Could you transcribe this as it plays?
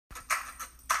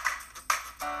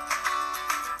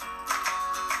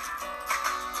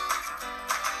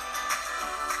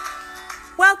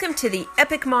Welcome to the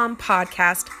Epic Mom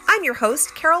Podcast. I'm your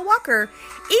host, Carol Walker.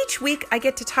 Each week, I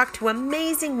get to talk to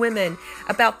amazing women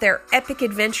about their epic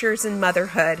adventures in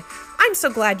motherhood. I'm so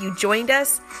glad you joined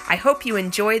us. I hope you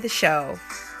enjoy the show.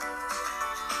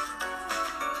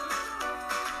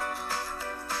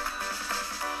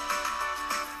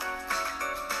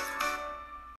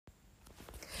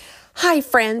 Hi,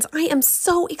 friends. I am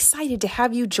so excited to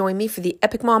have you join me for the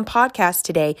Epic Mom Podcast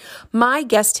today. My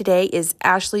guest today is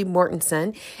Ashley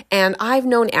Mortensen, and I've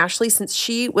known Ashley since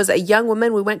she was a young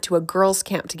woman. We went to a girls'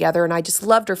 camp together, and I just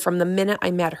loved her from the minute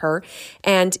I met her.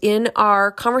 And in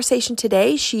our conversation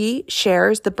today, she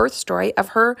shares the birth story of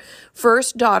her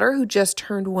first daughter who just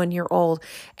turned 1 year old.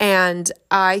 And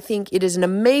I think it is an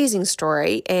amazing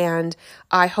story, and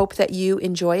I hope that you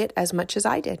enjoy it as much as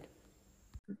I did.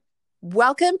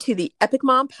 Welcome to the Epic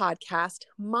Mom Podcast.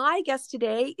 My guest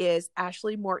today is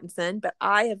Ashley Mortensen, but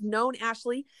I have known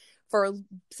Ashley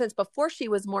since before she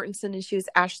was Mortensen and she was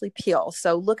Ashley Peel.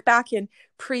 So look back in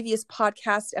previous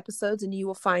podcast episodes and you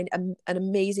will find an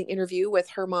amazing interview with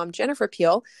her mom, Jennifer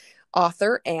Peel,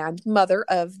 author and mother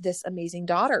of this amazing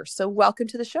daughter. So welcome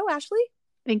to the show, Ashley.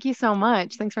 Thank you so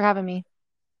much. Thanks for having me.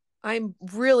 I'm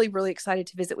really, really excited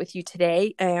to visit with you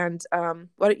today. And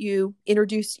why don't you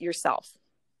introduce yourself?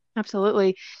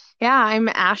 Absolutely. Yeah, I'm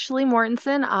Ashley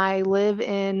Mortensen. I live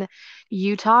in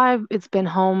Utah. It's been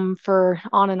home for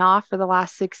on and off for the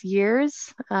last 6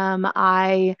 years.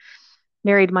 I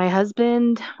married my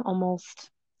husband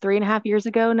almost 3.5 years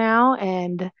ago now,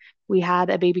 and we had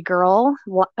a baby girl,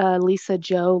 Lisa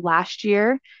Jo, last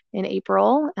year in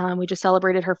April. We just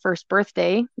celebrated her first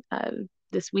birthday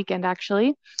this weekend,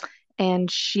 actually, and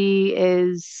she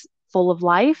is full of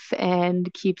life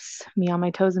and keeps me on my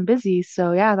toes and busy.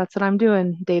 So yeah, that's what I'm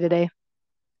doing day to day.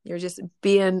 You're just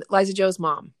being Liza Jo's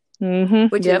mom,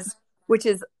 which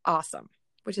is awesome.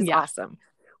 Awesome.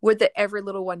 Would that every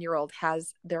little 1 year old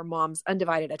has their mom's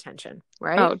undivided attention,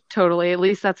 right? Oh, totally. At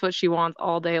least that's what she wants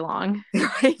all day long.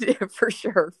 Right. For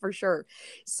sure.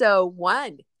 So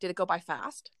did it go by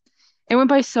fast? It went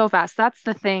by so fast. That's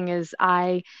the thing is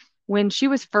when she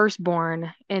was first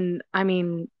born, and I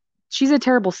mean, she's a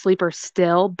terrible sleeper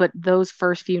still, but those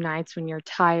first few nights when you're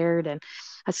tired and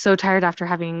I'm so tired after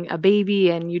having a baby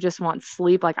and you just want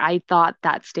sleep, like I thought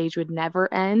that stage would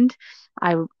never end.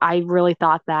 I really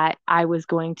thought that I was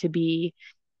going to be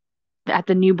at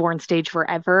the newborn stage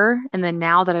forever. And then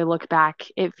now that I look back,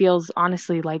 it feels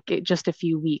honestly like just a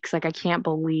few weeks. Like I can't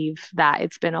believe that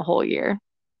it's been a whole year.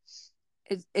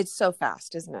 It's so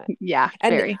fast, isn't it? Yeah,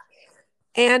 very.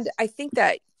 And I think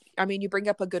that, I mean, you bring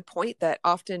up a good point that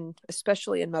often,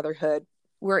 especially in motherhood,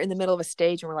 we're in the middle of a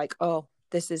stage and we're like, oh,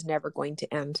 this is never going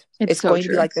to end. It's so going to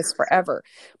be like this forever.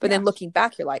 But then looking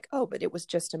back, you're like, oh, but it was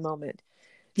just a moment.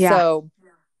 Yeah.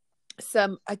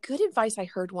 So a good advice I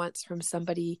heard once from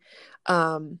somebody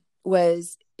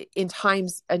was in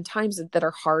times that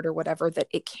are hard or whatever, that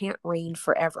it can't rain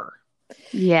forever.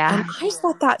 Yeah. And I just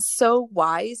thought that's so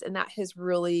wise. And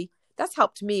that's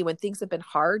helped me when things have been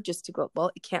hard, just to go,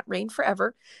 well, it can't rain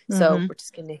forever. So we're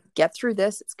just going to get through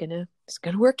this. It's going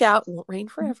to work out. It won't rain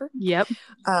forever. Yep.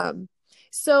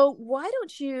 So why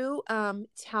don't you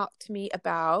talk to me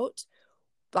about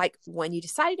like when you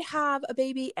decided to have a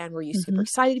baby, and were you super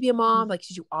excited to be a mom? Like,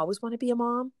 did you always want to be a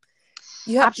mom?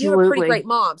 You have a pretty great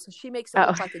mom, so she makes it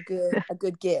look like a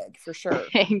good gig for sure.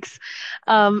 Thanks.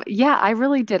 Yeah, I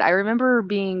really did. I remember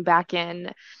being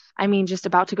just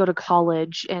about to go to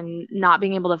college and not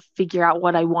being able to figure out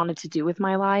what I wanted to do with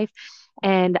my life.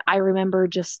 And I remember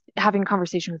just having a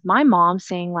conversation with my mom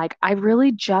saying, like, I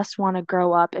really just want to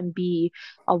grow up and be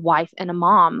a wife and a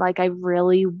mom. Like,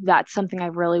 that's something I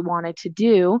really wanted to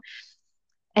do.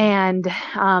 And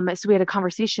so we had a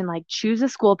conversation, like, choose a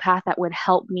school path that would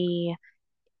help me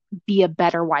be a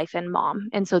better wife and mom.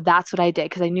 And so that's what I did,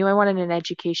 because I knew I wanted an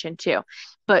education too.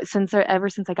 But ever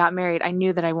since I got married, I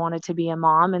knew that I wanted to be a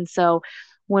mom. And so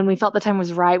when we felt the time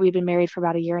was right, we'd been married for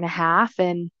about 1.5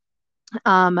 years.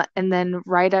 And then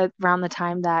right around the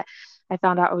time that I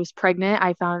found out I was pregnant,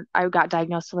 I got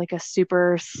diagnosed with like a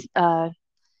super,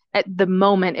 at the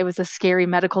moment, it was a scary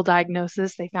medical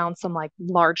diagnosis. They found some like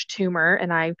large tumor,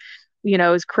 and it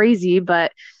was crazy,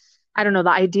 but I don't know, the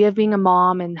idea of being a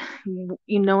mom and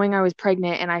knowing I was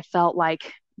pregnant, and I felt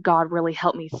like God really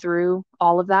helped me through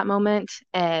all of that moment.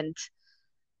 And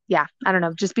yeah, I don't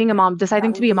know, just being a mom,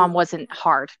 deciding to be a mom wasn't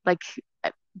hard. Like,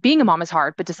 being a mom is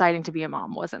hard, but deciding to be a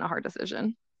mom wasn't a hard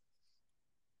decision.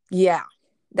 Yeah,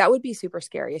 that would be super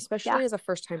scary, especially as a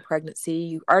first-time pregnancy.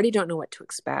 You already don't know what to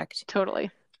expect. Totally.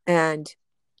 And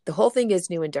The whole thing is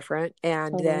new and different.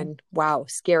 And Totally. then, wow,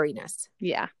 scariness,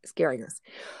 Yeah. scariness.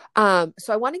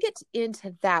 So I want to get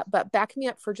into that, but back me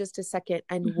up for just a second.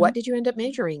 And hmm what did you end up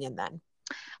majoring in then?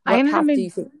 I What ended up path ma do you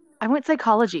think? I went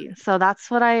psychology, so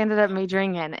that's what I ended up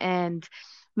majoring in. And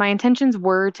my intentions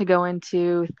were to go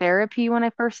into therapy when I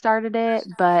first started it,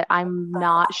 but I'm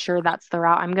not sure that's the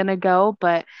route I'm gonna go.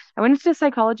 But I went into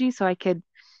psychology so I could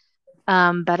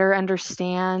better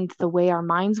understand the way our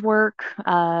minds work,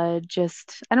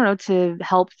 just, I don't know, to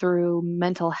help through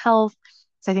mental health.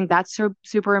 So I think that's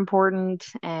super important.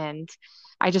 And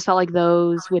I just felt like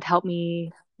those would help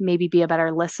me maybe be a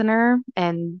better listener.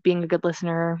 And being a good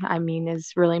listener, I mean,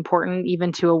 is really important,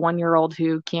 even to a 1 year old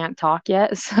who can't talk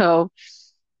yet. So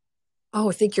Oh,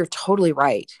 I think you're totally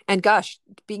right. And gosh,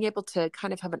 being able to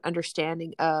kind of have an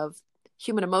understanding of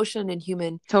human emotion and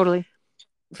totally.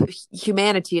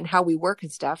 humanity and how we work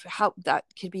and stuff, how that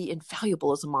could be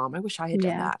invaluable as a mom. I wish I had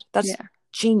done Yeah. that. That's Yeah.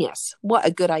 genius. What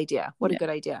a good idea. What a Yeah. good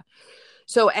idea.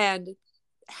 So, and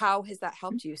how has that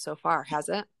helped you so far? Has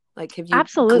it? Like, have you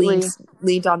Absolutely.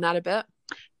 leaned on that a bit?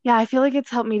 Yeah, I feel like it's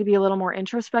helped me to be a little more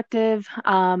introspective.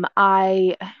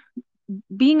 I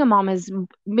being a mom is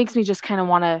makes me just kind of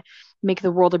want to make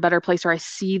the world a better place, or I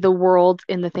see the world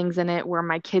in the things in it where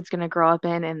my kid's going to grow up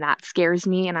in, and that scares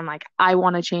me, and I'm like, I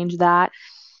want to change that.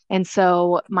 And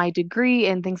so my degree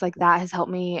and things like that has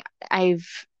helped me. I've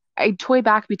I toy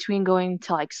back between going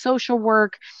to like social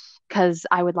work because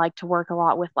I would like to work a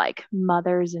lot with like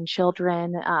mothers and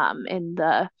children in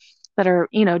the that are,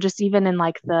 just even in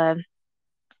like the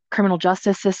criminal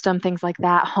justice system, things like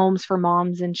that, homes for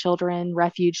moms and children,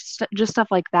 refuge, just stuff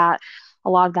like that. A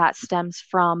lot of that stems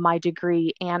from my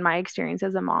degree and my experience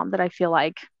as a mom that I feel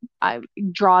like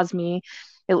draws me,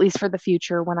 at least for the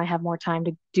future when I have more time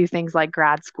to do things like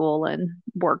grad school and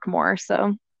work more.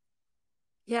 So,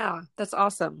 Yeah, that's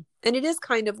awesome. And it is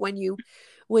kind of when you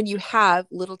have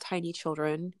little tiny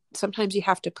children, sometimes you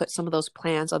have to put some of those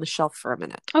plans on the shelf for a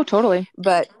minute. oh, totally.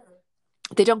 But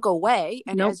they don't go away.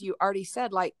 And Nope. as you already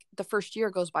said, like the first year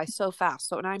goes by so fast.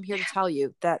 So, and I'm here to tell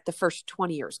you that the first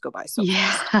 20 years go by so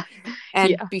fast. Yeah. And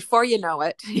Yeah. before you know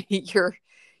it,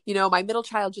 my middle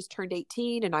child just turned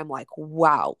 18 and I'm like,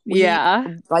 wow, Yeah.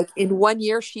 like in 1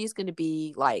 year, she's going to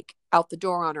be like out the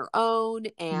door on her own.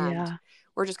 And Yeah.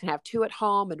 we're just going to have two at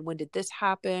home. And when did this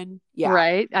happen? Yeah,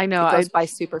 Right. I know. it goes by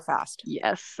super fast.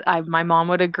 Yes, my mom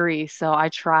would agree. So I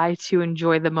try to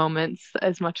enjoy the moments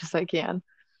as much as I can.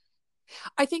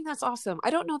 I think that's awesome. I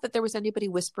don't know that there was anybody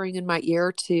whispering in my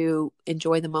ear to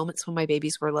enjoy the moments when my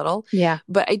babies were little, Yeah.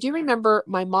 but I do remember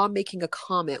my mom making a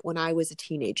comment when I was a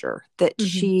teenager that hmm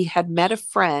she had met a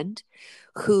friend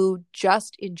who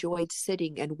just enjoyed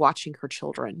sitting and watching her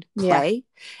children Yeah. play.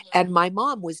 And my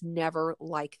mom was never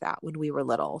like that when we were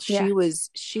little. Yeah.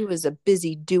 She was a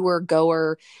busy doer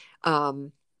goer.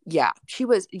 Yeah,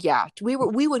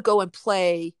 we would go and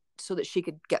play so that she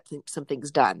could get some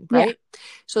things done, Yeah. right?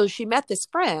 So she met this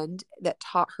friend that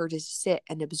taught her to sit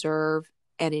and observe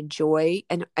and enjoy,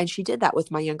 and she did that with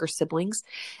my younger siblings.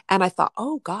 And I thought,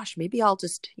 oh gosh, maybe I'll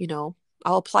just,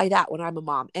 I'll apply that when I'm a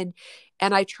mom. And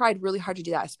I tried really hard to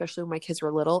do that, especially when my kids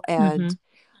were little. hmm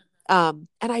And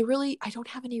I don't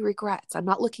have any regrets. I'm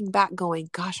not looking back going,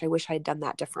 gosh, I wish I had done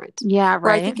that different. Yeah,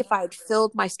 Or I right. think if I had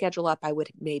filled my schedule up, I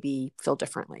would maybe feel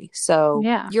differently. So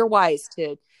Yeah. you're wise.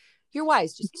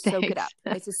 Just soak it Thanks. up.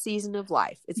 It's a season of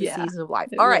life. It's a Yeah, season of life.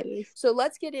 it All right. really is. So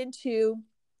let's get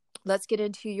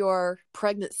into your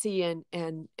pregnancy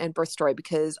and birth story,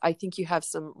 because I think you have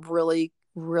some really,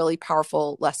 really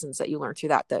powerful lessons that you learned through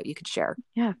that you could share.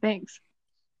 Yeah, thanks.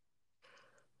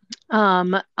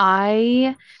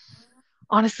 I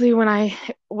honestly, when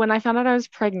I found out I was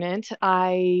pregnant,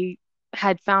 I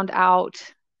had found out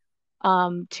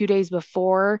 2 days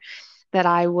before that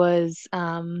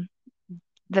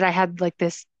that I had like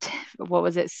this what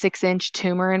was it, 6-inch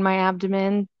tumor in my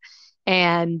abdomen.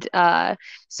 And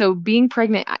so being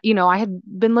pregnant, I had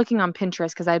been looking on Pinterest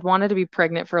because I'd wanted to be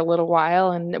pregnant for a little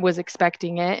while and was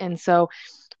expecting it. And so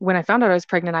when I found out I was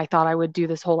pregnant, I thought I would do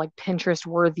this whole like Pinterest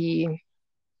worthy,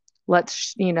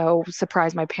 let's,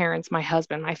 surprise my parents, my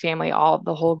husband, my family, all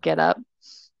the whole get up.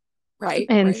 Right,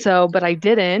 And right. so, but I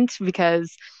didn't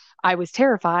because I was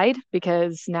terrified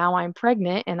because now I'm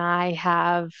pregnant and I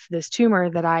have this tumor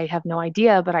that I have no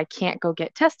idea, but I can't go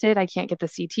get tested. I can't get the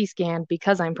CT scan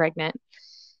because I'm pregnant.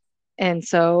 And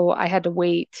so I had to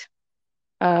wait.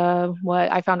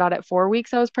 What I found out at 4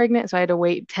 weeks I was pregnant, so I had to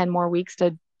wait 10 more weeks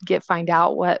to find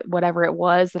out whatever it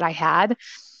was that I had,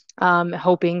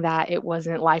 hoping that it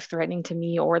wasn't life threatening to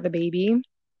me or the baby.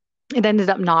 It ended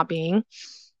up not being.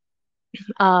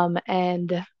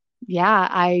 And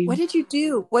yeah, What did you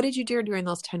do? What did you do during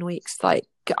those 10 weeks? Like,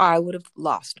 I would have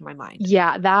lost my mind.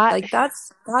 yeah, that Like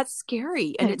that's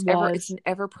scary. And it it's was an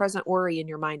ever present worry in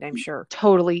your mind, I'm sure.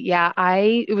 totally, yeah.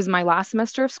 It was my last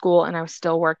semester of school and I was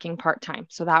still working part-time.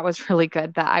 So that was really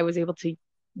good that I was able to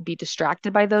be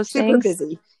distracted by those Super things.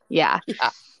 busy. Yeah.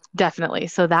 Yeah. Definitely.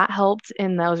 So that helped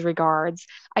in those regards.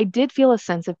 I did feel a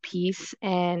sense of peace,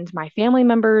 and my family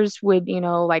members would,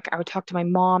 like I would talk to my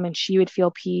mom and she would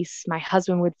feel peace. My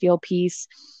husband would feel peace.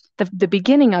 The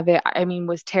beginning of it, I mean,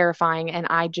 was terrifying. And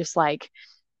I just like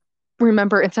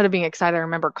remember, instead of being excited, I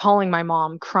remember calling my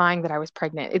mom, crying that I was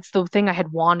pregnant. It's the thing I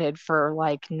had wanted for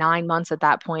like 9 months at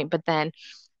that point. But then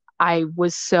I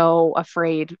was so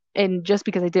afraid. And just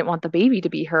because I didn't want the baby to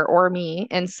be her or me.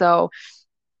 And so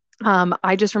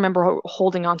I just remember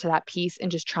holding on to that piece and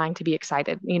just trying to be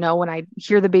excited. When I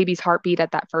hear the baby's heartbeat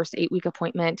at that first 8 week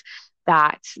appointment,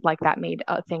 that made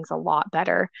things a lot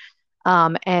better.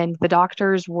 And the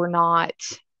doctors were not,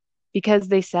 because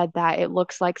they said that it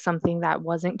looks like something that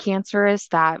wasn't cancerous,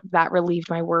 that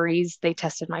relieved my worries. They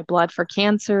tested my blood for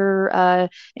cancer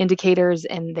indicators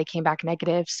and they came back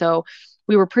negative. So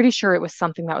we were pretty sure it was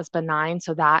something that was benign.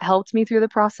 So that helped me through the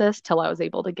process till I was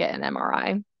able to get an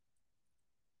MRI.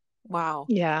 Wow.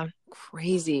 Yeah,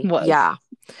 Crazy. was. Yeah.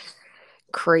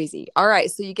 Crazy. All right.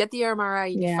 So you get the MRI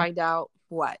and you Yeah. find out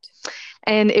what?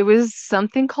 And it was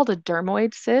something called a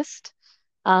dermoid cyst,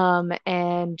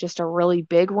 and just a really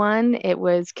big one. It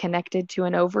was connected to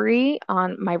an ovary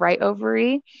on my right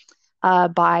ovary,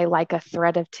 by like a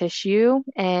thread of tissue.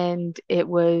 And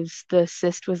the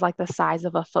cyst was like the size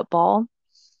of a football.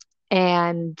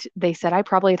 And they said I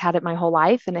probably had had it my whole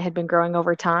life and it had been growing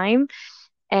over time.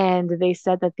 And they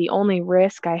said that the only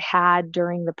risk I had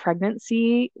during the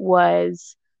pregnancy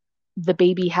was the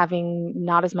baby having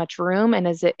not as much room, and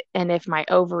if my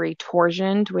ovary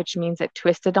torsioned, which means it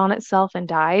twisted on itself and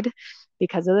died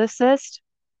because of the cyst.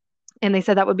 And they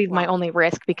said that would be my Wow. only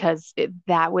risk because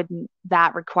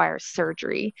that requires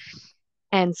surgery.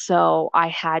 And so I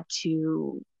had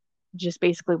to just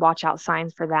basically watch out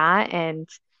signs for that. And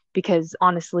because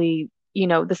honestly,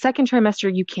 the second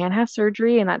trimester you can have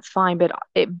surgery and that's fine, but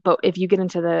if you get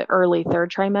into the early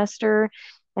third trimester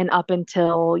and up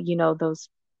until, those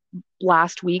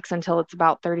last weeks until it's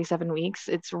about 37 weeks,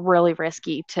 it's really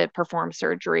risky to perform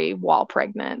surgery while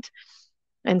pregnant.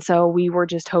 And so we were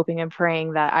just hoping and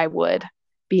praying that I would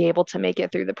be able to make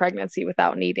it through the pregnancy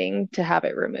without needing to have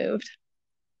it removed.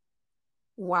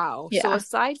 Wow. So Yeah.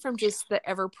 aside from just the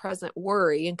ever-present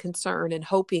worry and concern and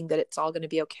hoping that it's all going to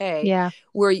be okay, Yeah.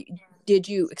 were you, did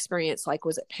you experience like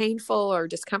was it painful or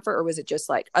discomfort or was it just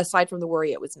like aside from the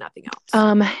worry it was nothing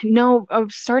else? No,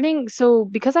 so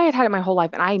because I had had it my whole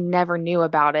life and I never knew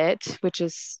about it, which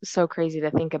is so crazy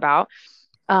to think about.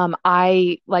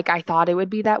 I thought it would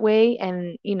be that way.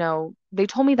 And, they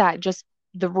told me that just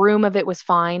the room of it was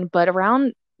fine, but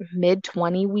around mid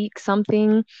 20 week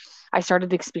something, I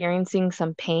started experiencing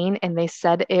some pain and they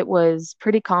said it was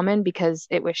pretty common because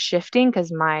it was shifting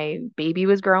because my baby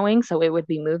was growing, so it would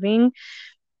be moving.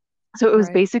 So it was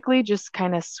Right. basically just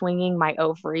kind of swinging my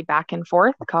ovary back and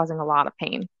forth, causing a lot of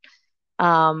pain,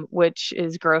 which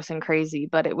is gross and crazy,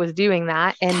 but it was doing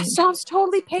that. That And sounds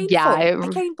totally yeah, painful. I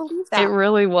can't even believe it that.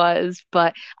 really was,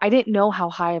 but I didn't know how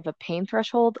high of a pain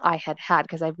threshold I had had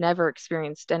because I've never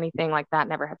experienced anything like that,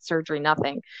 never had surgery,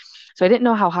 nothing. So I didn't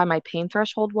know how high my pain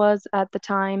threshold was at the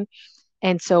time.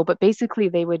 And so, but basically,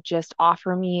 they would just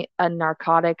offer me a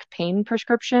narcotic pain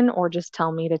prescription or just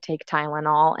tell me to take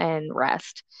Tylenol and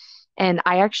rest. And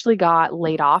I actually got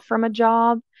laid off from a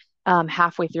job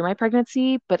halfway through my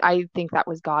pregnancy, but I think that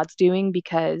was God's doing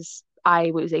because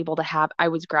I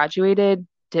was graduated,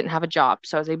 didn't have a job,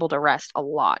 so I was able to rest a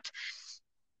lot.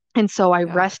 And so I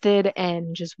Yeah. rested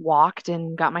and just walked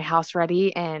and got my house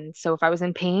ready. And so if I was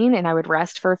in pain and I would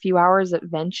rest for a few hours,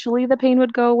 eventually the pain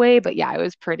would go away. But yeah, it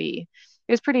was pretty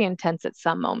intense at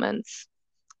some moments.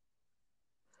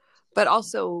 But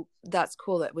also that's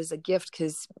cool that was a gift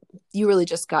because you really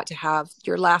just got to have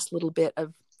your last little bit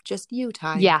of just you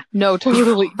time Yeah, no,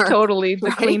 totally, before, totally the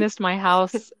right? cleanest my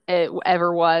house it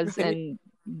ever was Right. and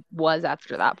was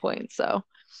after that point. So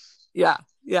Yeah.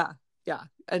 Yeah. Yeah.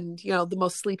 And the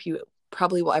most sleep you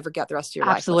probably will ever get the rest of your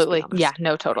life, let's be absolutely. Yeah, honest.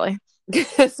 no, totally.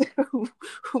 Because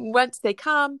once they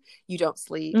come, you don't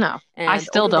sleep. No, I And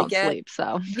still older they don't get, sleep.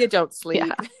 So you don't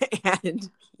yeah, sleep. And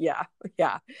yeah,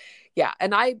 yeah, yeah.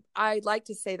 And I like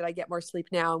to say that I get more sleep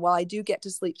now. And while I do get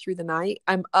to sleep through the night,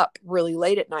 I'm up really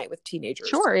late at night with teenagers.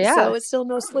 sure. Yeah, So it's still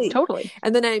no sleep. totally.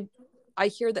 And then I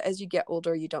hear that as you get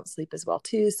older, you don't sleep as well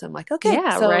too. So I'm like, okay,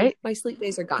 Yeah, so right. my sleep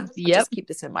days are gone. I'll Yep, just keep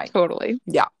this in mind. totally.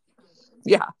 Yeah.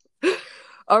 Yeah.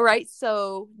 All right.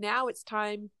 So now it's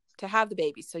time. to have the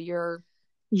baby. So you're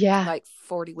Yeah. like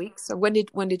 40 weeks. So when did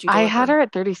you I had deliver? her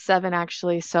at 37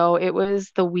 actually. So it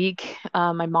was the week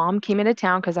my mom came into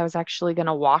town because I was actually going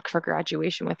to walk for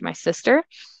graduation with my sister.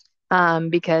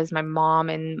 Because my mom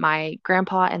and my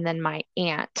grandpa and then my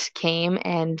aunt came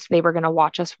and they were going to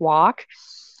watch us walk.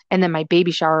 And then my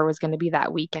baby shower was going to be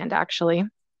that weekend, actually.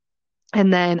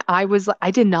 And then I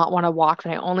did not want to walk,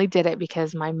 but I only did it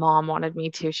because my mom wanted me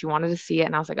to. She wanted to see it.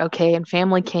 And I was like, okay. And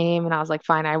family came and I was like,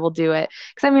 fine, I will do it.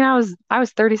 Because I mean, I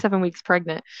was 37 weeks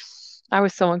pregnant. I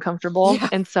was so uncomfortable. Yeah.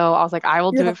 And so I was like, I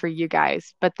will do Yeah. it for you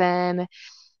guys. But then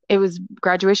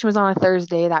graduation was on a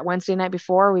Thursday. That Wednesday night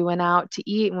before, we went out to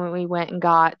eat and we went and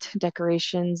got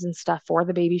decorations and stuff for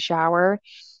the baby shower.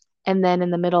 And then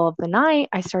in the middle of the night,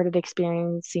 I started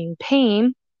experiencing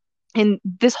pain. And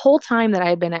this whole time that I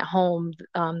had been at home,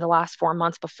 the last 4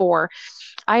 months before,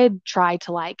 I had tried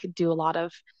to like do a lot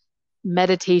of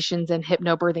meditations and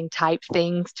hypnobirthing type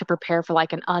things to prepare for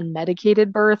like an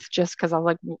unmedicated birth, just because I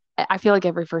was like, I feel like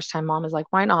every first time mom is like,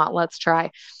 why not? Let's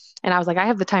try. And I was like, I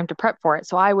have the time to prep for it.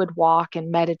 So I would walk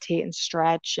and meditate and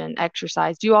stretch and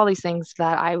exercise, do all these things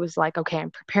that I was like, okay, I'm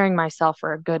preparing myself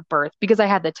for a good birth because I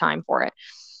had the time for it.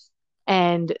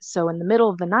 And so in the middle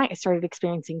of the night, I started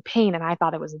experiencing pain and I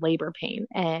thought it was labor pain.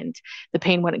 And the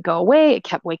pain wouldn't go away. It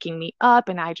kept waking me up.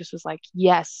 And I just was like,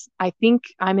 yes, I think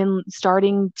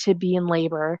starting to be in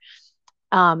labor.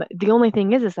 The only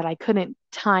thing is that I couldn't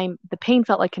time the pain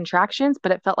felt like contractions,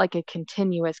 but it felt like a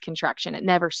continuous contraction. It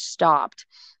never stopped.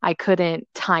 I couldn't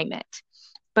time it.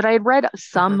 But I had read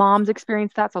some Uh-huh. moms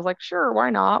experience that. So I was like, sure,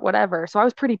 why not? Whatever. So I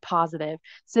was pretty positive,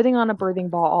 sitting on a birthing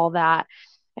ball, all that.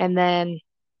 And then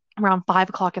around 5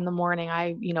 o'clock in the morning,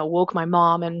 I woke my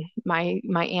mom and my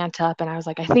aunt up and I was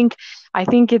like, I think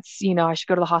it's I should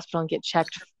go to the hospital and get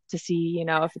checked to see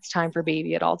if it's time for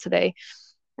baby at all today.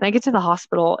 And I get to the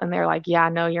hospital and they're like, yeah,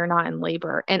 no, you're not in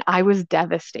labor. And I was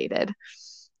devastated.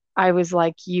 I was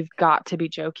like, you've got to be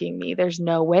joking me. There's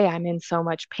no way I'm in so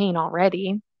much pain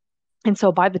already. And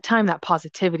so by the time that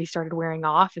positivity started wearing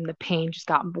off and the pain just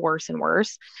got worse and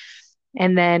worse.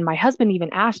 And then my husband even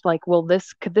asked, like,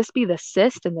 could this be the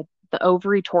cyst and the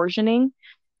ovary torsioning?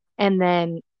 And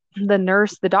then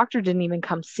the doctor didn't even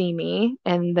come see me.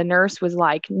 And the nurse was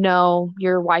like, no,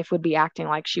 your wife would be acting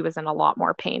like she was in a lot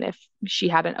more pain if she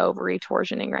had an ovary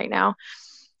torsioning right now.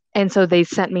 And so they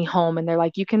sent me home and they're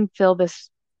like, you can fill this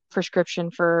prescription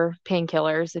for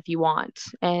painkillers if you want.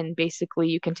 And basically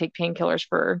you can take painkillers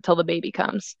for till the baby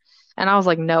comes. And I was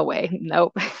like, no way,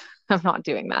 nope, I'm not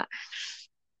doing that.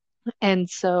 And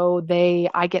so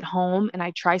I get home and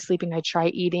I try sleeping, I try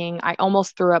eating. I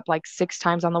almost threw up like 6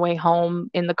 times on the way home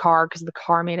in the car because the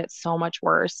car made it so much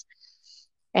worse.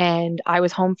 And I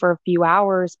was home for a few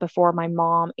hours before my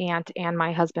mom, aunt, and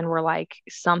my husband were like,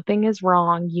 something is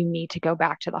wrong. You need to go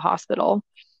back to the hospital.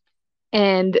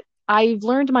 And I've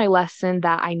learned my lesson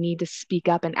that I need to speak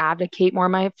up and advocate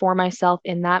for myself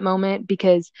in that moment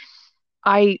because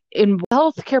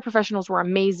healthcare professionals were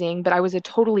amazing, but I was a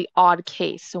totally odd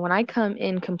case. So when I come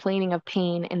in complaining of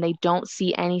pain and they don't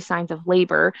see any signs of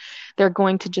labor, they're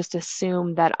going to just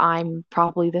assume that I'm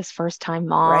probably this first time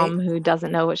Right. mom who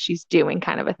doesn't know what she's doing,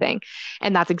 kind of a thing.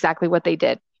 And that's exactly what they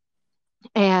did.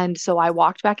 And so I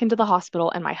walked back into the hospital,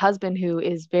 and my husband, who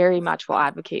is very much will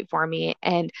advocate for me,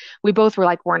 and we both were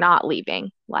like, we're not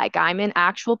leaving. Like, I'm in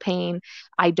actual pain.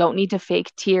 I don't need to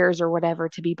fake tears or whatever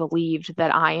to be believed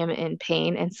that I am in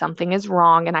pain and something is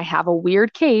wrong. And I have a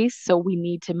weird case. So we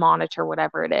need to monitor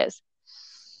whatever it is.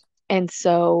 And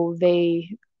so the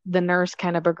nurse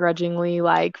kind of begrudgingly,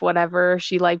 like, whatever,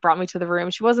 she like brought me to the room.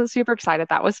 She wasn't super excited.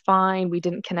 That was fine. We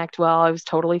didn't connect well. It was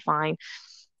totally fine.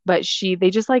 But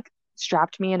they just like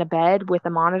strapped me in a bed with a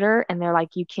monitor and they're like,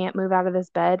 you can't move out of this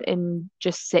bed and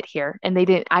just sit here. And they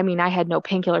didn't, I mean, I had no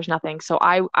painkillers, nothing. So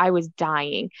I was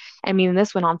dying. I mean,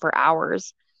 this went on for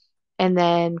hours. And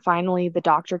then finally the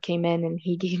doctor came in and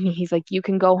he's like, you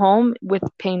can go home with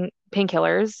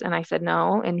painkillers. And I said,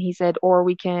 no. And he said, or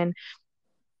we can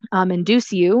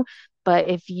induce you. But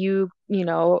if you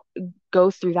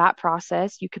go through that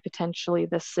process, you could potentially,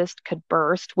 the cyst could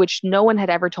burst, which no one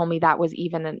had ever told me that was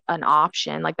even an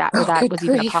option like that, or Oh, that good was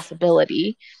even a grief.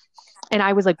 possibility. And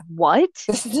I was like, what?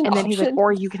 This is an And then he's like, option.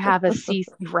 or you can have a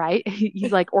right?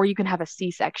 He's like, or you can have a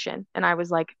C-section. And I was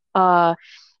like,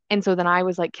 and so then I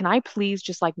was like, can I please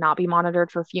just like not be monitored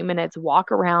for a few minutes,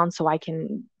 walk around so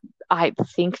I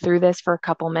think through this for a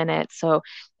couple minutes. So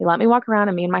they let me walk around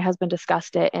and me and my husband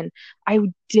discussed it. And I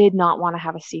did not want to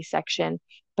have a C-section,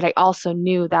 but I also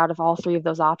knew that out of all three of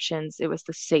those options, it was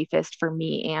the safest for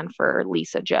me and for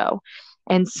Lisa Joe.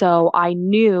 And so I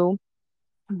knew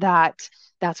that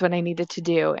that's what I needed to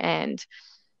do. And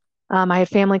I had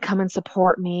family come and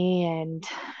support me, and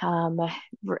um,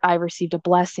 I received a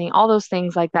blessing. All those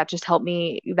things like that just helped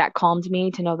me, that calmed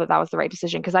me to know that that was the right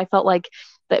decision because I felt like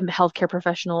that healthcare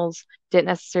professionals didn't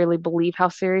necessarily believe how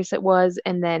serious it was,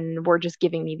 and then were just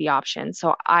giving me the option.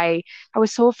 So I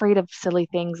was so afraid of silly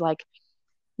things like,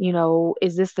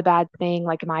 is this the bad thing?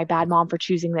 Like, am I a bad mom for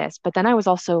choosing this? But then I was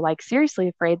also like seriously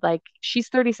afraid, like, she's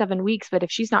 37 weeks, but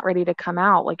if she's not ready to come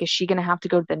out, like, is she going to have to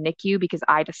go to the NICU because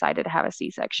I decided to have a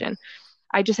C-section?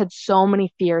 I just had so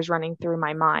many fears running through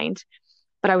my mind,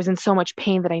 but I was in so much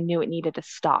pain that I knew it needed to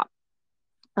stop.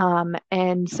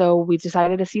 And so we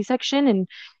decided a C-section. And,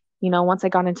 once I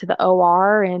got into the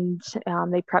OR and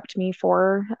they prepped me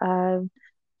for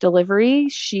delivery,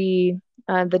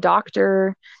 the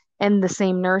doctor and the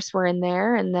same nurse were in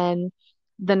there. And then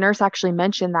the nurse actually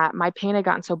mentioned that my pain had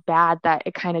gotten so bad that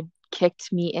it kind of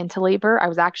kicked me into labor. I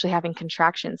was actually having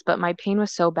contractions, but my pain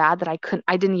was so bad that I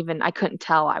couldn't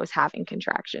tell I was having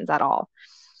contractions at all.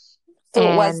 So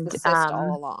it was the And cyst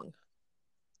all along.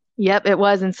 yep, it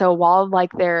was. And so while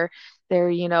like they're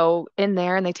in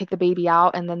there and they take the baby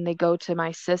out and then they go to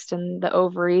my cyst and the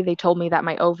ovary, they told me that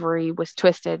my ovary was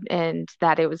twisted and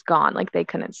that it was gone, like they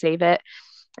couldn't save it.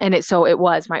 And it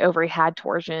was my ovary had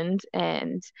torsioned,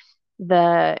 and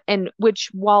which,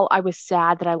 while I was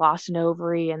sad that I lost an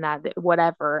ovary and that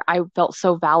whatever, I felt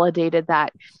so validated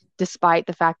that despite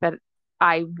the fact that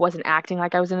I wasn't acting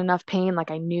like I was in enough pain, like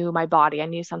I knew my body, I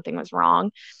knew something was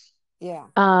wrong. Yeah.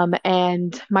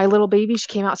 And my little baby, she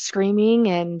came out screaming,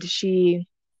 and she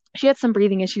had some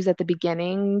breathing issues at the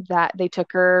beginning that they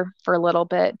took her for a little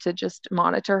bit to just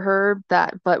monitor her.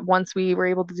 But once we were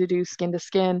able to do skin to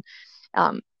skin,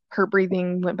 um, her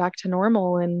breathing went back to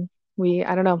normal, and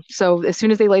I don't know. So as soon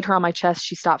as they laid her on my chest,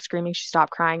 she stopped screaming, she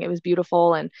stopped crying. It was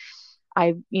beautiful, and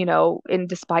and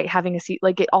despite having a seat,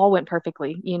 like it all went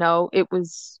perfectly. It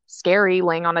was scary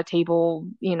laying on a table,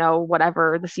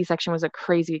 whatever. The C-section was a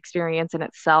crazy experience in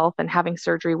itself, and having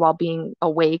surgery while being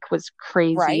awake was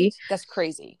Right? crazy. That's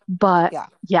crazy. But Yeah.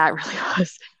 yeah, it really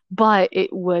was. But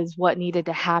it was what needed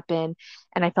to happen.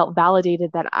 And I felt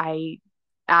validated that I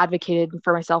advocated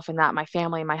for myself and that my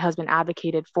family and my husband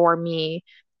advocated for me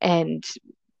and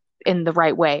in the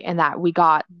right way, and that we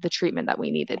got the treatment that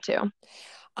we needed to.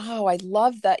 Oh, I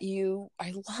love that you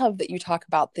talk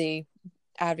about the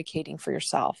advocating for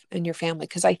yourself and your family.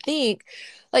 Cause I think,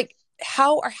 like,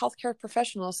 how are healthcare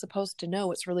professionals supposed to know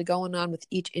what's really going on with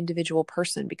each individual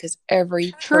person? Because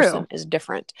every True. person is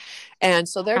different. And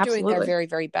so they're doing their Absolutely. very,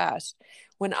 very best.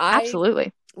 When I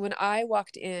Absolutely. when I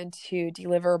walked in to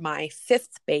deliver my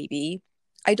fifth baby,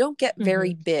 I don't get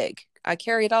very Hmm. big. I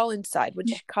carry it all inside, Yeah.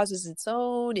 which causes its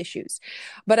own issues.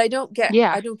 But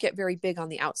Yeah. I don't get very big on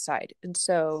the outside. And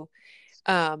so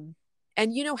and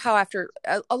you know how after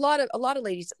a lot of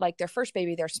ladies, like their first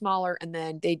baby, they're smaller and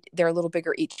then they're a little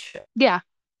bigger each, Yeah.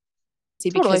 see,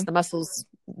 because Totally. the muscles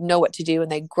know what to do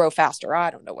and they grow faster.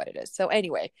 I don't know what it is. So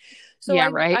anyway, so Yeah,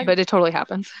 right. I'm But it totally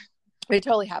happens. it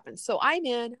totally happens. So I'm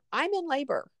in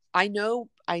labor. I know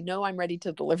I'm ready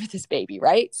to deliver this baby,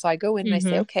 right? So I go in and I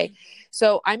say, Hmm. okay,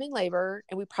 so I'm in labor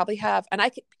and we probably have, and I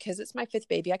can, because it's my fifth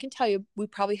baby, I can tell you we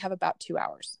probably have about 2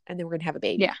 hours and then we're going to have a Yeah.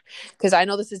 baby because I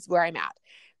know this is where I'm at.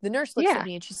 The nurse looks at Yeah.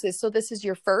 me and she says, so this is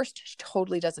your first? She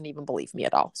totally doesn't even believe me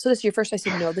at all. So this is your first? I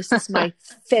said, no, this is my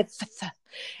fifth.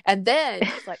 And then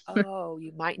she's like, oh,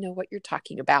 you might know what you're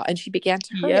talking about. And she began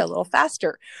to hurry a Yep. little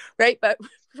faster, right? But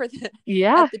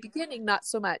Yeah. at the beginning, not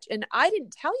so much. And I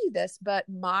didn't tell you this, but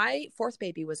my fourth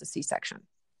baby was a C-section.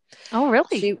 Oh,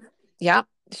 really? She, yeah,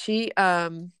 she,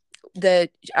 the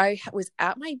I was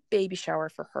at my baby shower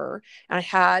for her, and I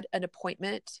had an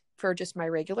appointment for just my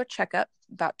regular checkup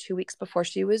about 2 weeks before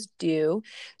she was due,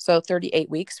 so 38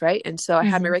 weeks, right? And so I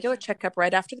had my Hmm. regular checkup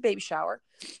right after the baby shower.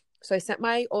 So I sent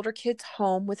my older kids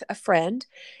home with a friend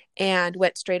and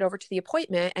went straight over to the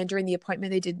appointment. And during the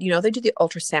appointment, they did the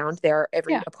ultrasound there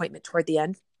every Yeah. appointment toward the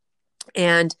end.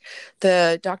 And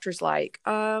the doctor's like,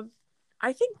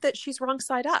 I think that she's wrong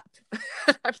side up.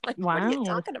 I'm like, what are you Wow.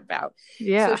 talking about?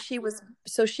 Yeah.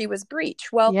 So she was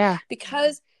breech. Well, Yeah.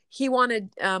 because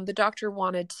the doctor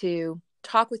wanted to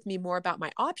talk with me more about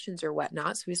my options or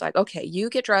whatnot. So he's like, okay, you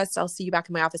get dressed. I'll see you back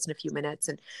in my office in a few minutes.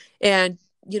 And,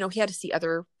 he had to see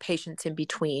other patients in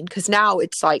between because now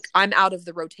it's like I'm out of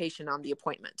the rotation on the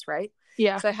appointments, right?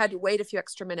 Yeah. So I had to wait a few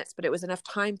extra minutes, but it was enough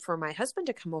time for my husband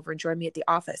to come over and join me at the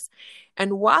office.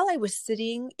 And while I was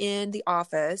sitting in the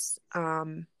office,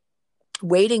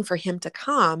 waiting for him to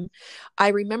come, I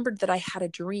remembered that I had a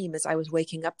dream as I was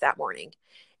waking up that morning.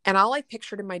 And all I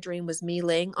pictured in my dream was me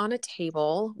laying on a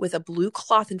table with a blue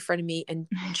cloth in front of me and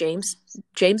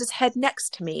James's head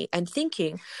next to me and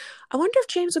thinking, I wonder if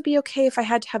James would be okay if I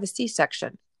had to have a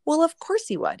C-section. Well, of course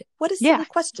he would. What a Yeah. silly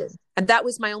question. And that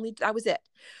was it.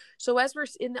 So as we're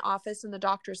in the office and the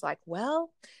doctor's like,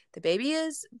 well, the baby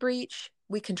is breech.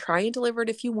 We can try and deliver it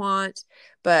if you want.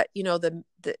 But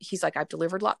he's like, I've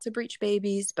delivered lots of breech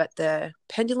babies, but the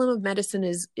pendulum of medicine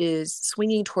is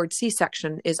swinging towards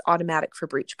C-section is automatic for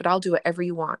breech, but I'll do whatever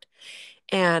you want.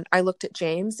 And I looked at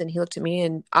James and he looked at me,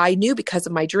 and I knew because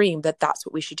of my dream that that's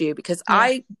what we should do, because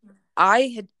Yeah.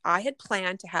 I had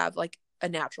planned to have like a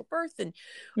natural birth and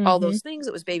all Mm-hmm. those things.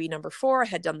 It was baby number 4. I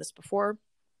had done this before,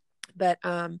 but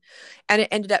and it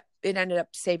ended up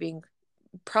saving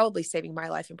my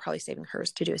life and probably saving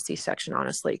hers to do a C-section,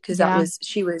 honestly, because Yeah.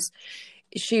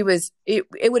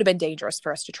 it would have been dangerous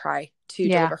for us to try to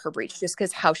Yeah. deliver her breech just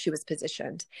because how she was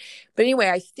positioned. But anyway,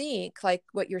 I think like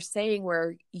what you're saying,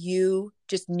 where you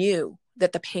just knew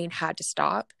that the pain had to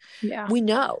stop. Yeah. We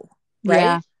know,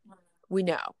 Yeah. right? We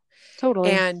know.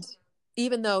 Totally. And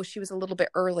even though she was a little bit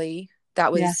early,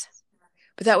 that Yeah. was,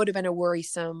 but that would have been a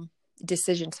worrisome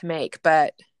decision to make.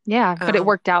 But Yeah. But it um,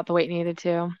 worked out the way it needed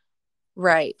to.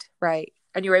 right, right.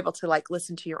 And you're able to like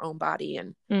listen to your own body.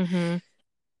 And Mm-hmm.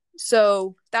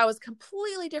 so that was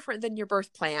completely different than your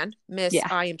birth plan. Miss, Yeah.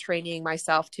 I am training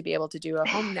myself to be able to do a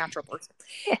home natural birth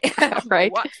and on my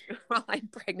Right. watch while I'm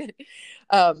pregnant.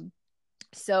 Um,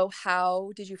 so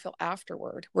how did you feel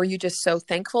afterward? Were you just so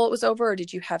thankful it was over, or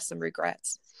did you have some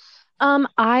regrets?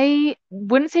 I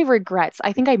wouldn't say regrets.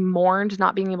 I think I mourned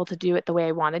not being able to do it the way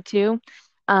I wanted to.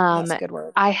 Um, That's a good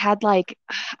word. I had like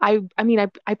I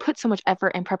put so much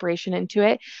effort and preparation into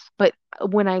it, but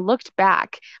when I looked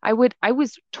back, I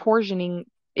was torsioning.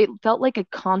 It felt like a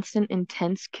constant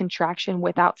intense contraction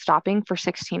without stopping for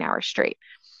 16 hours straight.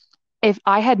 If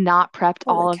I had not prepped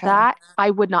Holy all of cow. that,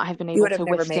 I would not have been You able would have to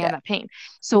never made withstand it. that pain.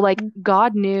 So like Mm-hmm.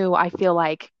 God knew, I feel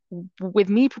like with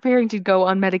me preparing to go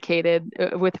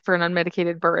unmedicated with for an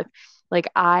unmedicated birth, like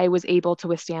I was able to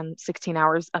withstand 16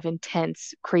 hours of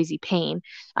intense, crazy pain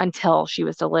until she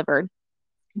was delivered.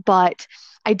 But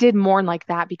I did mourn like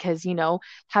that because,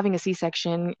 having a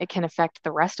C-section, it can affect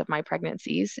the rest of my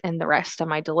pregnancies and the rest of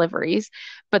my deliveries.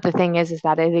 But the thing is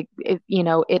that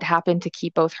it happened to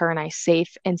keep both her and I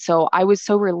safe. And so I was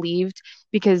so relieved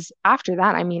because after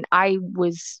that, I mean,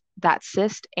 that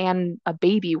cyst and a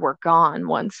baby were gone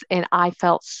once, and I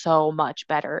felt so much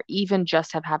better. Even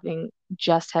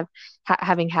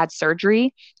having had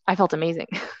surgery, I felt amazing.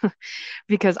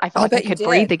 Because I felt I like I bet you could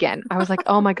breathe did. again. I was like,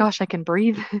 oh my gosh, I can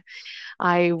breathe.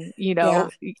 I, you Yeah. know,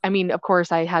 I mean, of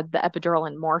course, I had the epidural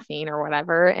and morphine or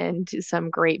whatever, and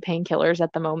some great painkillers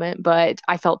at the moment, but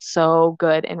I felt so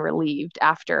good and relieved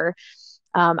after.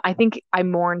 I think I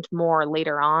mourned more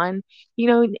later on.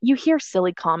 You hear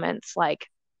silly comments like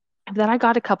that I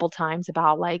got a couple times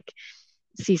about like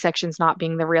C-sections not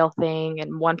being the real thing.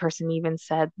 And one person even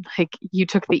said, like, you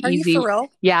took the Are you easy. for real?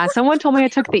 Yeah, someone told me I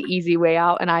took the easy way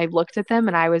out. And I looked at them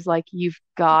and I was like, you've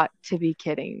got to be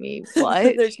kidding me.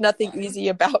 What? There's nothing easy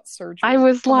about I surgery.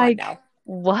 was Come on like, now.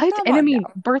 what? Come And I on mean,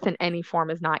 now. birth in any form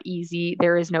is not easy.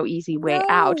 There is no easy way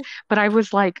out. No, But I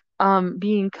was like,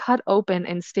 being cut open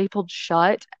and stapled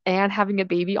shut and having a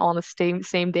baby all on the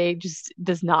same day just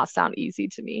does not sound easy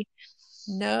to me.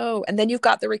 no. And then you've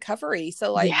got the recovery.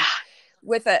 So like Yeah.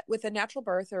 with a natural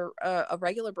birth or a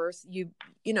regular birth, you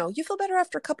feel better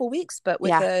after a couple weeks, but with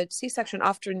Yeah. a C-section,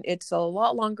 often it's a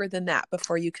lot longer than that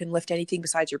before you can lift anything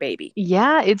besides your baby.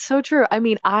 Yeah, it's so true. I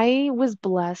mean, I was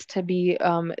blessed to be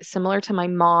similar to my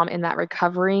mom in that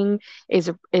recovering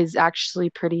is actually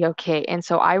pretty okay. And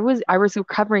so I was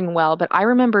recovering well, but I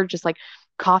remember just like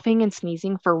coughing and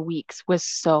sneezing for weeks was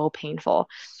so painful.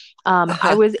 I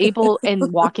Uh-huh. was able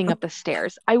and walking up the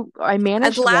stairs. I And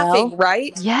managed well. laughing,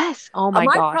 right? Yes. Oh my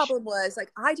My gosh. problem was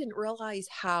like I didn't realize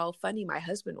how funny my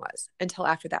husband was until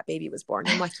after that baby was born.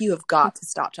 I'm like, you have got to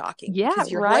stop talking Yeah,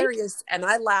 because you're right? hilarious and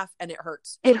I laugh and it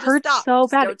hurts. It So just hurts stop. so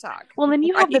Just bad. don't talk. Well, then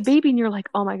you have the Right. baby and you're like,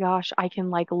 oh my gosh, I can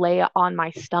like lay on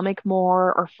my stomach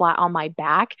more or flat on my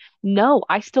back. No,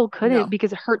 I still couldn't No.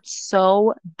 because it hurt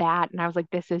so bad. And I was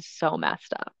like, this is so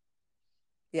messed up.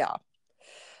 Yeah.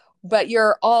 But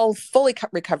you're all fully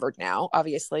recovered now,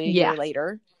 obviously, a Yeah. year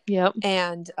later. Yep.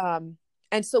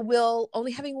 And so will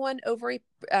only having one ovary,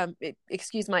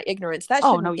 excuse my ignorance, that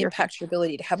Oh, no, shouldn't you're fine. impact your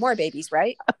ability to have more babies,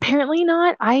 right? Apparently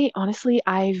not. I honestly,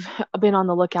 I've been on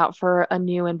the lookout for a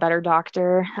new and better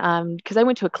doctor. Because I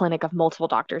went to a clinic of multiple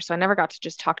doctors, so I never got to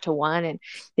just talk to one. And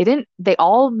they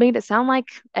all made it sound like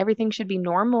everything should be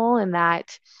normal and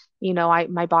that,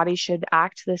 my body should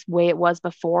act this way it was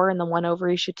before, and the one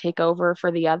ovary should take over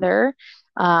for the other.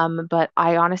 But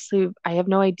I have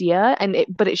no idea.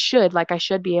 But it should, like, I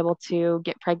should be able to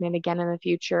get pregnant again in the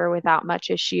future without much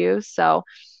issue. So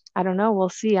I don't know. We'll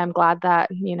see. I'm glad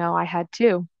that, I had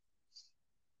two.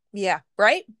 Yeah,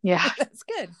 right? Yeah. That's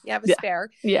good. You have a Yeah. spare.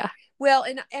 Yeah. Well,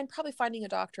 and probably finding a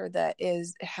doctor that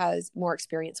is has more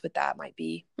experience with that might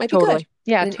be good. Totally.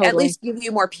 Yeah, And at totally. least give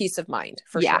you more peace of mind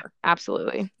for Yeah, sure.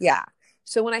 absolutely. Yeah.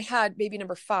 So when I had baby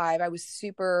number 5, I was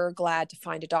super glad to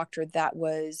find a doctor that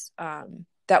was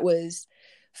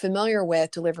familiar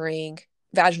with delivering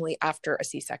vaginally after a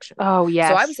C-section. Oh, So yes.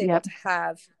 Yep. I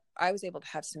was able to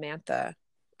have Samantha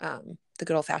the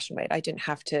good old fashioned way. I didn't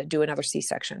have to do another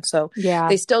C-section. So Yeah,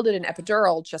 they still did an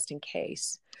epidural just in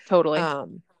case. totally.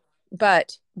 Um,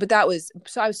 but that was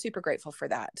so I was super grateful for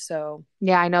that. So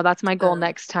Yeah, I know that's my goal um,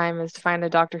 next time is to find a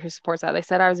doctor who supports that. They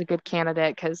said I was a good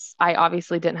candidate because I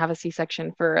obviously didn't have a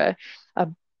C-section for a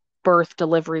birth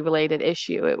delivery related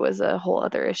issue. It was a whole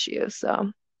other issue.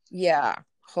 So, yeah,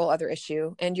 whole other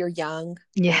issue. And you're young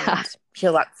yeah, and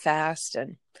heal up fast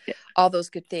and all those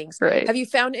good things. right. Have you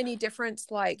found any difference?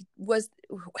 Like,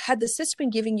 had the cyst been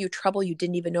giving you trouble you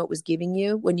didn't even know it was giving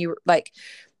you when you were like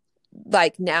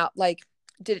now, like,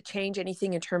 did it change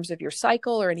anything in terms of your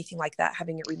cycle or anything like that,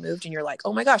 having it removed and you're like,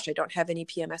 oh my gosh, I don't have any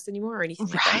PMS anymore or anything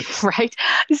like that? Right, right.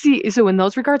 See, so in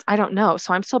those regards, I don't know.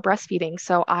 So I'm still breastfeeding.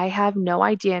 So I have no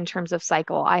idea in terms of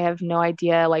cycle. I have no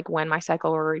idea like when my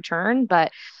cycle will return,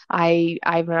 but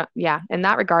yeah, in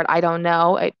that regard, I don't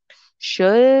know. It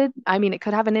should, I mean, it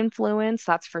could have an influence,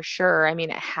 that's for sure. I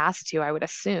mean, it has to, I would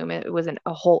assume it was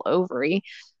a whole ovary,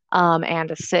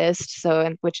 and a cyst. So,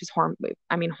 and which is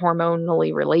I mean,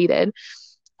 hormonally related.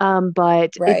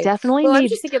 But it Right. definitely Well, I'm made,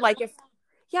 just thinking like if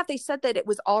they said that it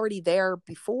was already there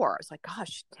before, it's like,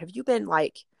 gosh, have you been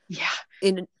like yeah.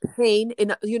 in pain,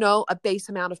 in a base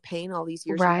amount of pain all these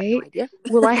years? You had no Right. idea.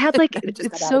 Well, I had like, It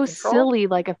just got it's out of so control. silly.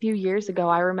 Like a few years ago,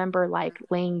 I remember like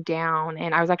laying down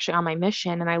and I was actually on my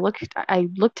mission and I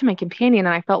looked to my companion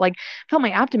and felt my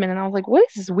abdomen and I was like, what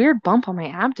is this weird bump on my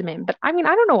abdomen? But I mean,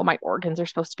 I don't know what my organs are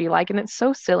supposed to be like. And it's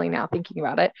so silly now thinking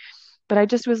about it. But I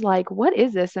just was like, what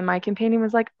is this? And my companion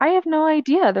was like, I have no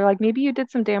idea. They're like, maybe you did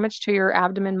some damage to your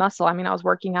abdomen muscle. I mean, I was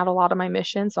working out a lot of my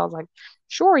mission. So I was like,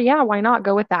 sure, yeah, why not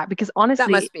go with that? Because That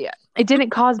honestly, must be it. it didn't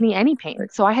cause me any pain.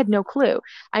 So I had no clue.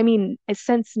 I mean,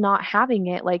 since not having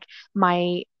it, like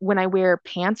when I wear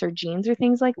pants or jeans or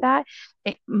things like that,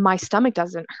 my stomach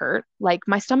doesn't hurt. Like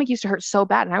my stomach used to hurt so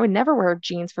bad, and I would never wear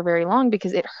jeans for very long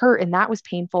because it hurt and that was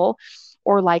painful.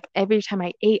 Or like every time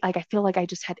I ate, like I feel like I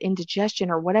just had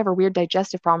indigestion or whatever weird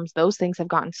digestive problems. Those things have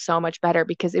gotten so much better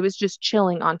because it was just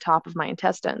chilling on top of my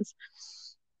intestines.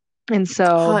 And Oh,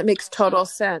 so, it makes total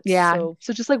sense. yeah, So,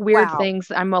 so just like weird wow.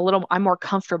 things, I'm more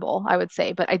comfortable, I would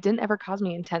say, but it didn't ever cause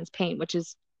me intense pain, which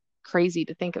is crazy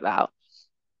to think about.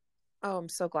 Oh,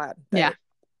 Yeah,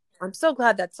 I'm so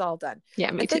glad that's all done.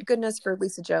 yeah, me And too. thank goodness for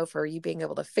Lisa Joe for you being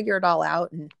able to figure it all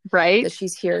out and Right? that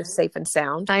she's here safe and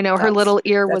sound. I know her little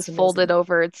ear was That's folded amazing.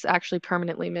 over. It's actually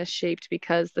permanently misshaped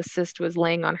because the cyst was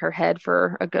laying on her head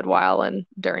for a good while and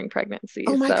during pregnancy.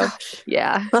 Oh my So, gosh.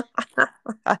 yeah.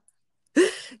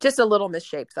 Just a little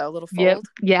misshaped though, a little Yep. fold.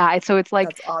 Yeah. So it's like,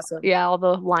 That's awesome. yeah, all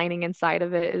the lining inside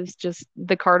of it is just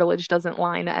the cartilage doesn't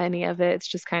line any of it. It's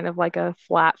just kind of like a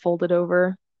flat folded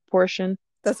over portion.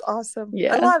 That's awesome. I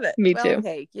Yeah. love it. Me Well, too.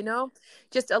 hey,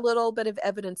 just a little bit of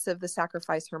evidence of the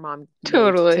sacrifice her mom made to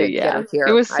Totally. get Yeah. her It here.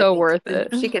 was I so think worth and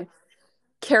it. she can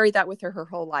carry that with her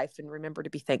whole life and remember to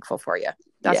be thankful for you.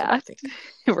 That's what Yeah. I think.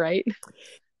 Right.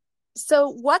 So,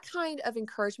 what kind of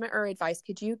encouragement or advice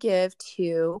could you give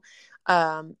to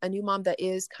a new mom that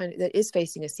is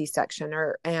facing a C-section,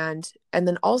 and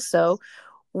then also,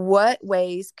 what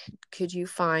ways could you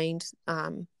find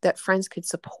that friends could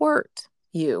support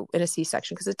you in a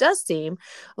C-section? Because it does seem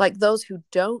like those who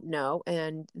don't know,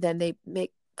 and then they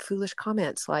make foolish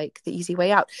comments like the easy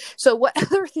way out. So, what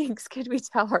other things could we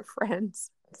tell our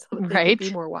friends so that they could be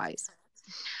Right. more wise?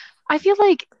 I feel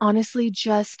like honestly,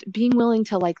 just being willing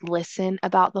to like listen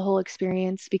about the whole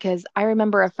experience because I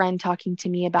remember a friend talking to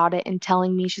me about it and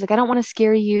telling me, she's like, I don't want to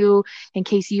scare you in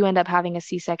case you end up having a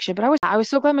C-section. But I was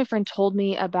so glad my friend told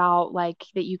me about like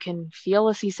that you can feel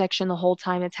a C-section the whole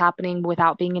time it's happening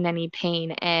without being in any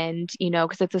pain. And,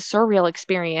 because it's a surreal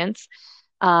experience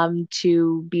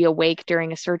to be awake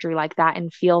during a surgery like that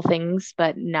and feel things,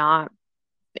 but not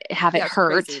have it Yeah, it's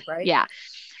hurt. crazy, right? Yeah.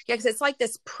 Yeah, because it's like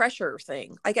this pressure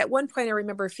thing. Like at one point, I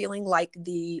remember feeling like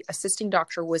the assisting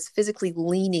doctor was physically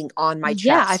leaning on my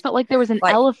Yeah, I chest. felt like there was an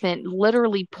Like, elephant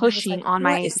literally and I was pushing like, on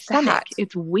what my is stomach. that?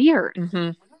 It's weird. Mm-hmm.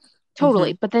 Mm-hmm.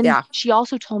 Totally. But then Yeah. she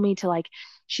also told me to like,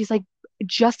 she's like,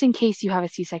 just in case you have a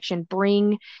C-section,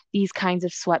 bring these kinds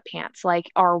of sweatpants, like,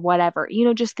 or whatever,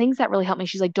 just things that really help me.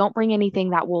 She's like, don't bring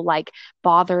anything that will like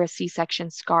bother a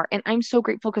C-section scar. And I'm so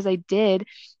grateful because I did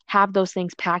have those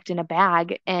things packed in a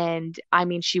bag. And I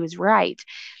mean, she was right.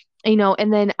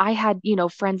 And then I had,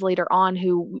 friends later on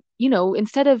who,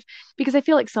 instead of, because I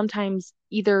feel like sometimes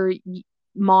either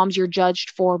moms, you're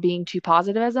judged for being too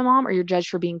positive as a mom or you're judged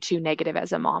for being too negative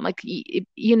as a mom. Like,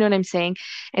 you know what I'm saying?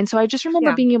 And so I just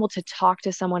remember Yeah. being able to talk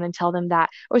to someone and tell them that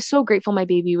I was so grateful my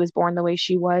baby was born the way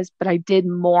she was, but I did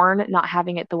mourn not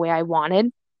having it the way I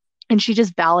wanted. And she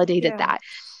just validated Yeah. that.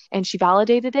 And she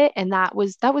validated it, and that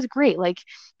was great. Like,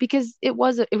 because it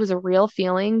was a real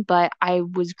feeling, but I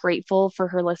was grateful for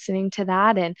her listening to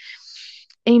that. And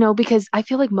because I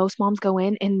feel like most moms go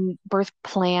in and birth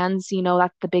plans,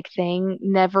 that's the big thing,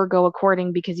 never go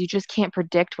according because you just can't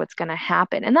predict what's going to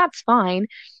happen. And that's fine.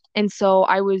 And so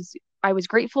I was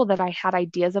grateful that I had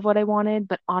ideas of what I wanted,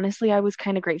 but honestly, I was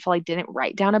kind of grateful I didn't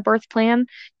write down a birth plan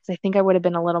because I think I would have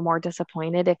been a little more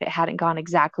disappointed if it hadn't gone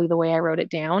exactly the way I wrote it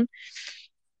down.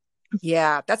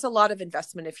 Yeah, that's a lot of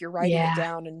investment if you're writing it Yeah.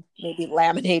 down and maybe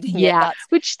laminating it. Yeah. That's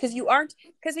Which because you aren't,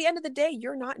 because at the end of the day,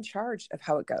 you're not in charge of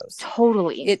how it goes.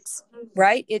 totally. It's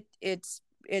right. It's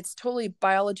totally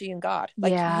biology and God.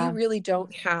 Like you Yeah. really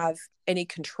don't have any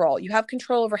control. You have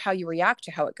control over how you react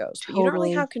to how it goes, but you don't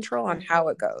really Totally. have control on how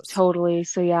it goes. Totally.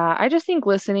 So yeah, I just think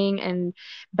listening and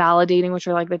validating, which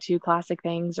are like the two classic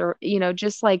things, or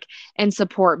just like and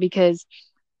support because,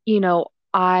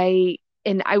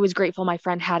 I was grateful my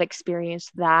friend had experienced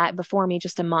that before me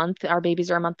just a month. Our babies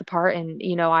are a month apart, and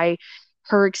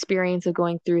her experience of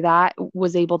going through that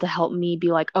was able to help me be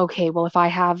like, okay, well, if I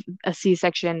have a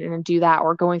C-section and do that,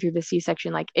 or going through the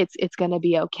C-section, like it's gonna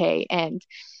be okay, and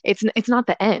it's not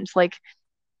the end. Like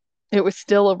it was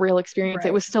still a real experience. It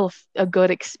Right. was still a good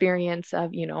experience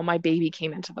of, my baby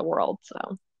came into the world.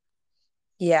 So,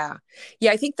 Yeah.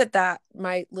 Yeah. I think that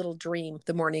my little dream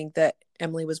the morning that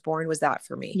Emily was born was that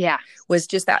for me, yeah. was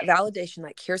just that validation,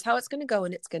 like, here's how it's going to go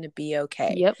and it's going to be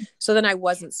okay. Yep. So then I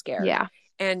wasn't scared. Yeah.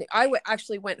 And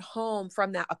actually went home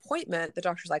from that appointment. The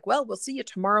doctor's like, well, we'll see you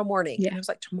tomorrow morning. Yeah. And I was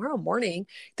like, tomorrow morning?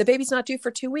 The baby's not due for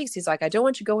 2 weeks. He's like, I don't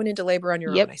want you going into labor on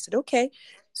your Yep. own. I said, okay.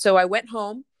 So I went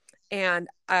home and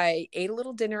I ate a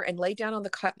little dinner and laid down on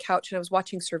the couch and I was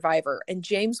watching Survivor. And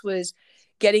James was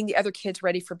getting the other kids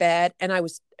ready for bed. And I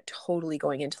was totally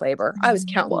going into labor. I was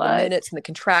counting the What? minutes and the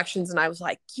contractions. And I was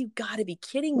like, you got to be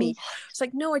kidding me. It's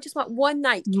like, no, I just want one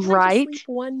night. Can't I just Right? sleep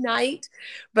one night?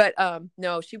 But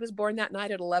no, she was born that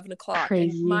night at 11 o'clock.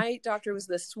 And Crazy. my doctor was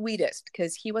the sweetest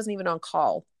because he wasn't even on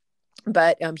call.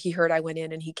 But he heard I went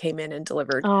in and he came in and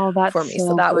delivered Oh, that's for me. So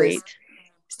so that was, great.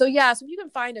 so yeah. So if you can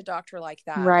find a doctor like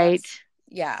that, Right.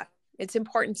 yeah, it's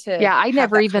important to Yeah, I have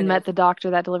never that even kind met of, the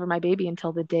doctor that delivered my baby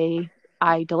until the day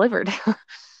I delivered.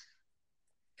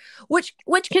 which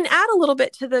can add a little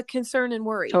bit to the concern and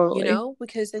worry, Totally.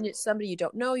 because then it's somebody you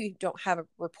don't know, you don't have a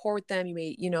rapport with them, you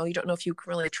may, you don't know if you can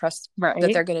really trust that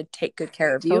Right. they're going to take good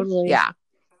care of you. Totally. Yeah.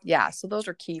 Yeah. So those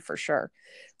are key for sure.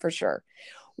 For sure.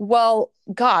 Well,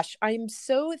 gosh, I'm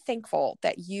so thankful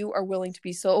that you are willing to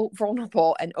be so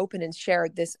vulnerable and open and share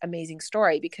this amazing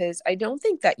story, because I don't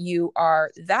think that you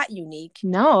are that unique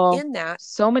No, in that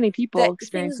so many people that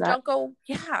experience things that. don't go,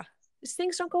 yeah,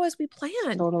 things don't go as we plan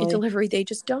in Totally. delivery. They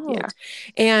just Yeah. don't.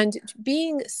 And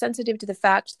being sensitive to the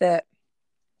fact that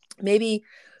maybe,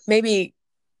 maybe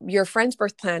your friend's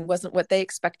birth plan wasn't what they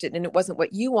expected and it wasn't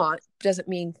what you want, doesn't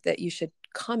mean that you should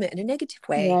comment in a negative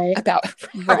way Right. about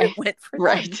how it Right. went for them.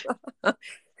 Right.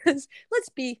 Because let's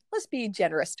be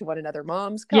generous to one another,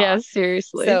 moms. Yeah, Gosh.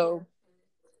 seriously. So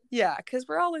yeah, because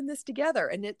we're all in this together,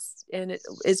 and it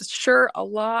is sure a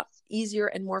lot easier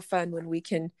and more fun when we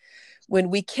can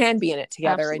be in it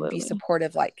together and be Absolutely.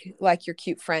 supportive, like your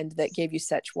cute friend that gave you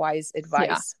such wise Yeah.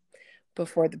 advice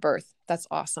before the birth. That's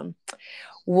awesome.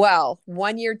 Well,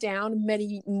 1 year down,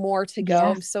 many more to go.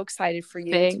 I'm Yes. so excited for you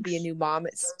to be a Thanks. new mom.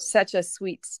 It's such a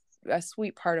sweet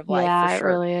part of life for Yeah, it sure.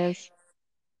 really is.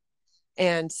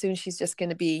 And soon she's just going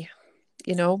to be,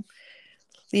 you know,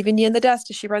 leaving you in the dust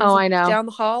as she Oh, runs I know. down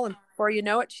the hall. And before you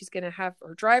know it, she's going to have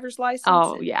her driver's license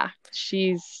Oh, and yeah.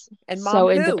 She's mom so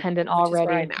who, independent which is where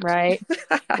I'm already, right?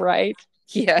 at. Right.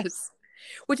 Yes.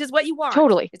 Which is what you want.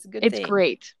 Totally. It's a good It's thing.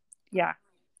 great. Yeah.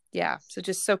 Yeah. So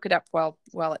just soak it up while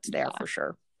it's there Yeah. for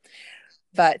sure.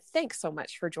 But thanks so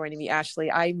much for joining me,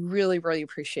 Ashley. I really, really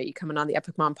appreciate you coming on the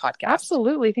Epic Mom podcast.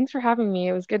 Absolutely. Thanks for having me.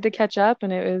 It was good to catch up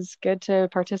and it was good to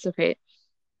participate.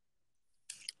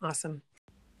 Awesome.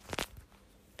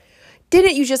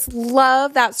 Didn't you just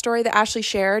love that story that Ashley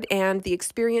shared and the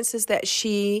experiences that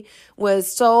she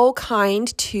was so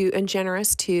kind to and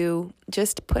generous to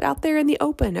just put out there in the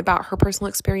open about her personal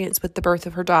experience with the birth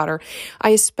of her daughter?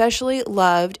 I especially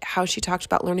loved how she talked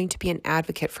about learning to be an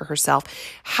advocate for herself,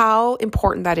 how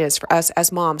important that is for us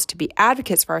as moms to be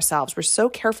advocates for ourselves. We're so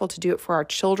careful to do it for our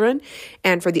children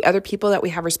and for the other people that we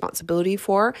have responsibility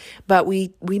for, but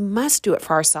we must do it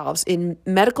for ourselves in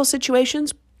medical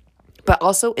situations, but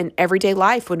also in everyday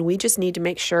life when we just need to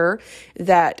make sure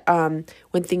that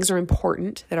when things are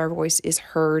important, that our voice is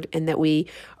heard and that we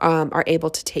are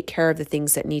able to take care of the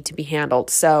things that need to be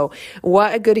handled. So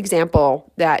what a good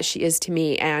example that she is to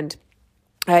me. And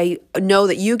I know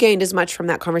that you gained as much from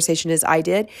that conversation as I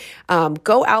did.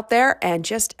 Go out there and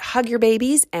just hug your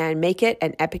babies and make it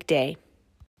an epic day.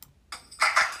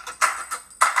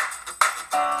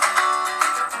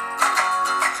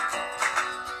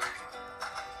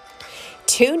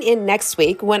 Tune in next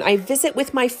week when I visit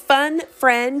with my fun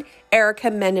friend,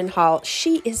 Erica Mendenhall.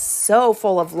 She is so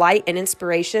full of light and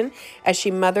inspiration as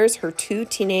she mothers her 2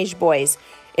 teenage boys.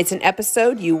 It's an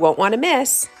episode you won't want to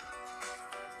miss.